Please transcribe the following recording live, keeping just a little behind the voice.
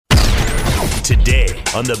today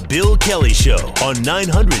on The Bill Kelly Show on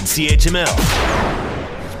 900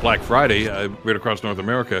 CHML. It's Black Friday right across North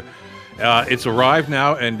America. It's arrived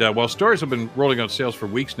now, and while stores have been rolling out sales for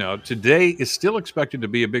weeks now, today is still expected to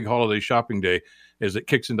be a big holiday shopping day as it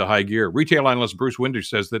kicks into high gear. Retail analyst Bruce Winder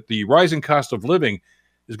says that the rising cost of living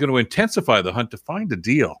is going to intensify the hunt to find a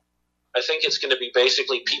deal. I think it's going to be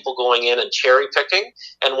basically people going in and cherry picking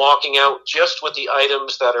and walking out just with the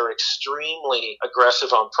items that are extremely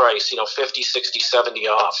aggressive on price, 50, 60, 70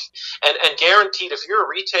 off. And guaranteed, if you're a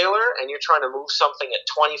retailer and you're trying to move something at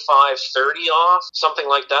 25, 30 off, something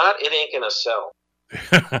like that, it ain't going to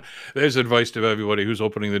sell. There's advice to everybody who's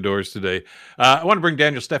opening the doors today. I want to bring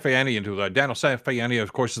Daniel Stefaniani into it. Daniel Stefaniani,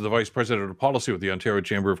 of course, is the Vice President of Policy with the Ontario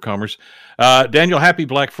Chamber of Commerce. Daniel, happy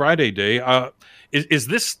Black Friday Day. Is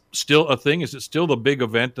this still a thing? Is it still the big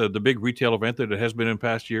event, the big retail event that it has been in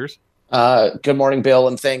past years? Good morning, Bill,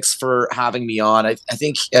 and thanks for having me on. I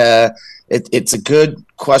think it's a good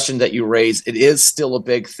question that you raise. It is still a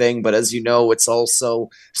big thing, but as you know, it's also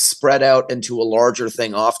spread out into a larger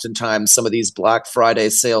thing. Oftentimes, some of these Black Friday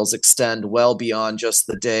sales extend well beyond just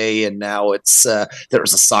the day, and now there's a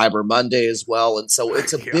Cyber Monday as well, and so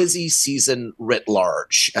it's a busy season writ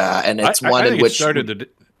large, and it's one in which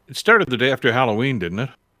it started the day after Halloween, didn't it?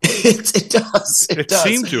 It does. It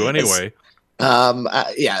seemed to, anyway.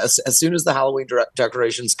 As soon as the Halloween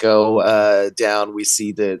decorations go down, we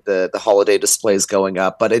see the holiday displays going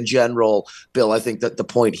up. But in general, Bill, I think that the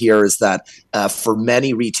point here is that for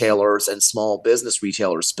many retailers and small business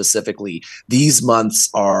retailers specifically, these months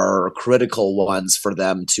are critical ones for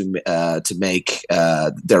them to make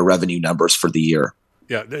their revenue numbers for the year.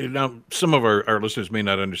 Yeah. Now, some of our listeners may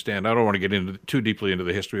not understand. I don't want to get too deeply into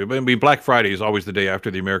the history. But I mean, Black Friday is always the day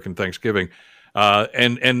after the American Thanksgiving.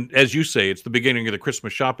 And as you say, it's the beginning of the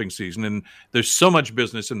Christmas shopping season. And there's so much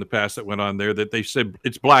business in the past that went on there that they said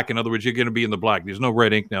it's black. In other words, you're going to be in the black. There's no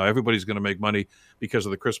red ink now. Everybody's going to make money because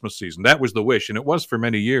of the Christmas season. That was the wish, and it was for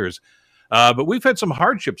many years. But we've had some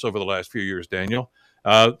hardships over the last few years, Daniel.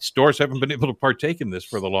 Stores haven't been able to partake in this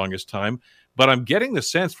for the longest time. But I'm getting the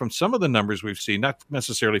sense from some of the numbers we've seen, not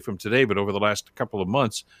necessarily from today, but over the last couple of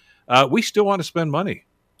months, we still want to spend money.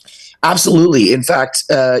 Absolutely. In fact,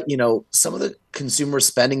 some of the consumer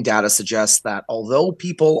spending data suggests that although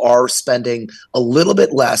people are spending a little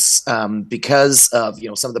bit less because of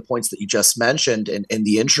some of the points that you just mentioned in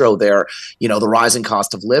the intro there, the rising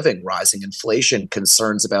cost of living, rising inflation,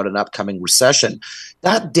 concerns about an upcoming recession,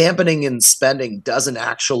 that dampening in spending doesn't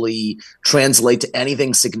actually translate to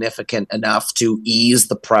anything significant enough to ease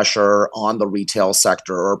the pressure on the retail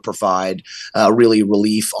sector or provide really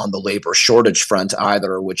relief on the labor shortage front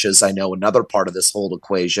either, which is, I know, another part of this whole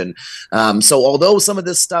equation. So although some of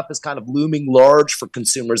this stuff is kind of looming large for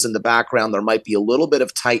consumers in the background, there might be a little bit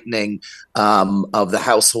of tightening of the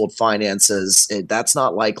household finances. That's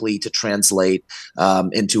not likely to translate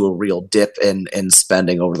into a real dip in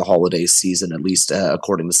spending over the holiday season, at least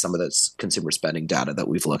according to some of the consumer spending data that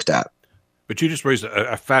we've looked at. But you just raised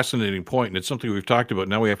a fascinating point, and it's something we've talked about.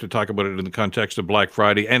 Now we have to talk about it in the context of Black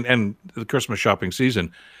Friday and the Christmas shopping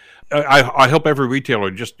season. I hope every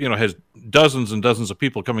retailer just, has dozens and dozens of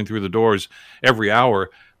people coming through the doors every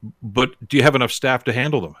hour, but do you have enough staff to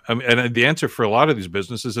handle them? And the answer for a lot of these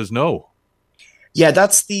businesses is no. Yeah,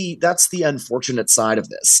 that's the unfortunate side of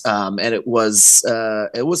this, and it was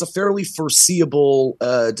a fairly foreseeable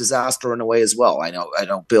disaster in a way as well. I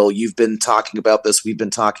know, Bill, you've been talking about this. We've been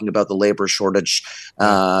talking about the labor shortage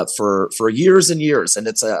for years and years, and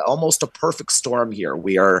it's almost a perfect storm here.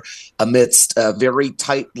 We are amidst a very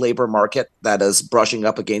tight labor market that is brushing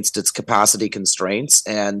up against its capacity constraints,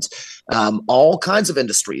 and all kinds of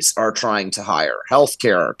industries are trying to hire: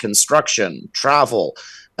 healthcare, construction, travel,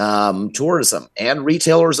 tourism, and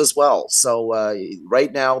retailers as well. So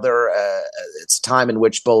right now, it's a time in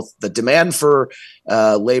which both the demand for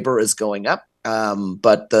labor is going up,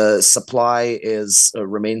 but the supply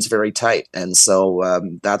remains very tight, and so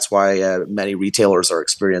that's why many retailers are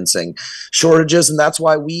experiencing shortages, and that's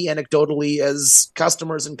why we anecdotally, as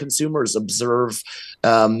customers and consumers, observe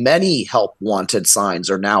many help wanted signs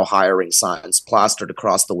or now hiring signs plastered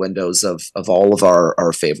across the windows of all of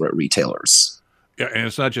our favorite retailers. Yeah, and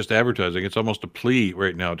it's not just advertising; it's almost a plea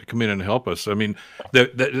right now to come in and help us. I mean,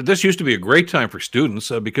 this used to be a great time for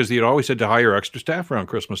students because they'd always had to hire extra staff around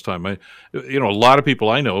Christmas time. A lot of people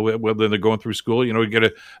I know, whether they're going through school, get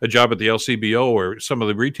a job at the LCBO or some of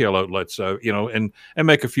the retail outlets, and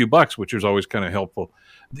make a few bucks, which is always kind of helpful.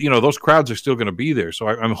 Those crowds are still going to be there, so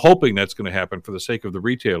I'm hoping that's going to happen for the sake of the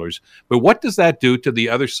retailers. But what does that do to the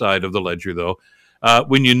other side of the ledger, though?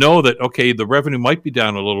 When you know that, okay, the revenue might be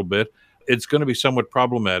down a little bit, it's going to be somewhat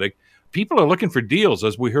problematic. people are looking for deals,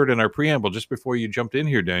 as we heard in our preamble just before you jumped in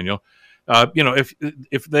here, Daniel.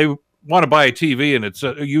 If they want to buy a TV and it's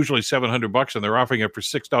usually $700 and they're offering it for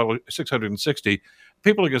 $660,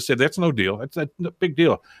 people are going to say that's no deal. That's a big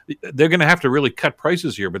deal. They're going to have to really cut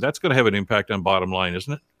prices here, but that's going to have an impact on bottom line,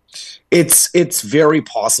 isn't it? It's very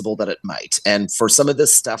possible that it might. And for some of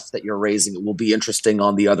this stuff that you're raising, it will be interesting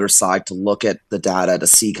on the other side to look at the data to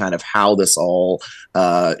see kind of how this all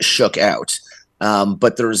shook out.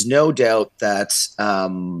 But there's no doubt that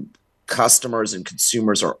customers and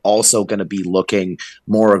consumers are also going to be looking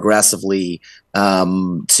more aggressively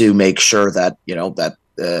to make sure that, that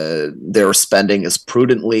they're spending as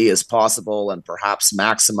prudently as possible and perhaps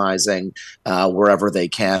maximizing wherever they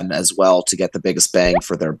can as well to get the biggest bang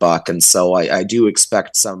for their buck. And so I do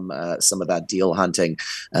expect some of that deal hunting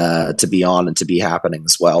to be on and to be happening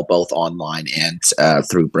as well, both online and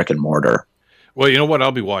through brick and mortar. Well, you know what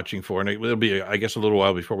I'll be watching for, and it'll be, I guess, a little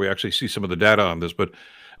while before we actually see some of the data on this, but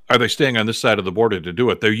are they staying on this side of the border to do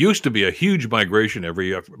it? There used to be a huge migration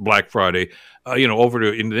every Black Friday, over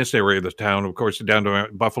to in this area of the town, of course, down to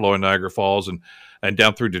Buffalo and Niagara Falls and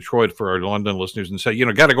down through Detroit for our London listeners, and say,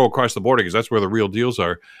 got to go across the border because that's where the real deals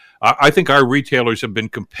are. I think our retailers have been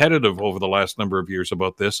competitive over the last number of years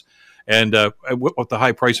about this. And with the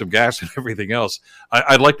high price of gas and everything else,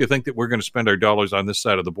 I'd like to think that we're going to spend our dollars on this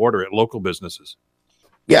side of the border at local businesses.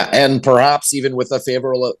 Yeah, and perhaps even with a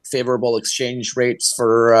favorable exchange rates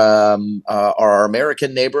for our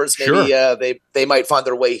American neighbors, maybe sure. They might find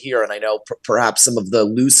their way here. And I know perhaps some of the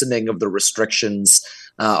loosening of the restrictions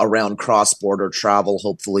around cross-border travel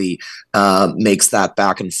hopefully makes that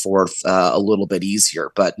back and forth a little bit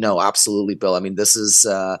easier. But no, absolutely, Bill. I mean, this is,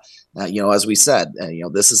 as we said,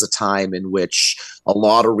 this is a time in which a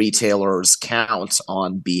lot of retailers count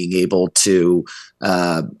on being able to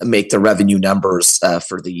make the revenue numbers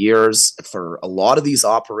for the years. For a lot of these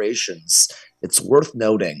operations, it's worth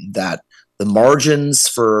noting that the margins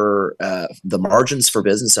for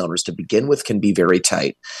business owners to begin with can be very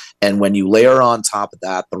tight, and when you layer on top of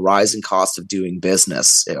that the rising cost of doing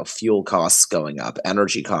business, fuel costs going up,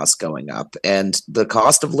 energy costs going up, and the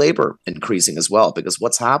cost of labor increasing as well. Because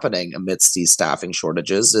what's happening amidst these staffing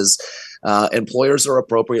shortages is employers are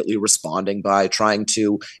appropriately responding by trying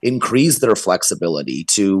to increase their flexibility,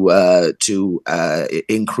 to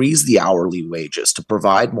increase the hourly wages, to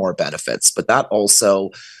provide more benefits, but that also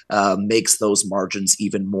makes those margins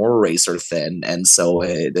even more razor thin, and so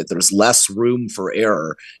there's less room for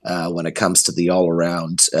error when it comes to the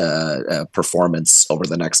all-around performance over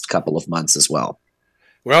the next couple of months as well.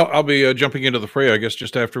 Well, I'll be jumping into the fray, I guess,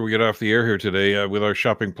 just after we get off the air here today with our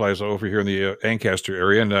shopping plaza over here in the Ancaster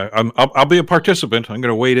area, and I'll be a participant. I'm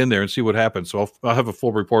going to wade in there and see what happens, so I'll have a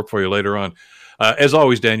full report for you later on. As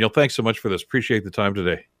always, Daniel, thanks so much for this. Appreciate the time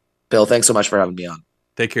today. Bill, thanks so much for having me on.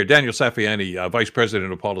 Take care. Daniel Safiani, Vice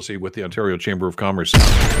President of Policy with the Ontario Chamber of Commerce.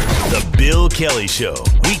 The Bill Kelly Show,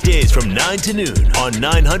 weekdays from 9 to noon on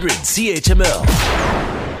 900 CHML.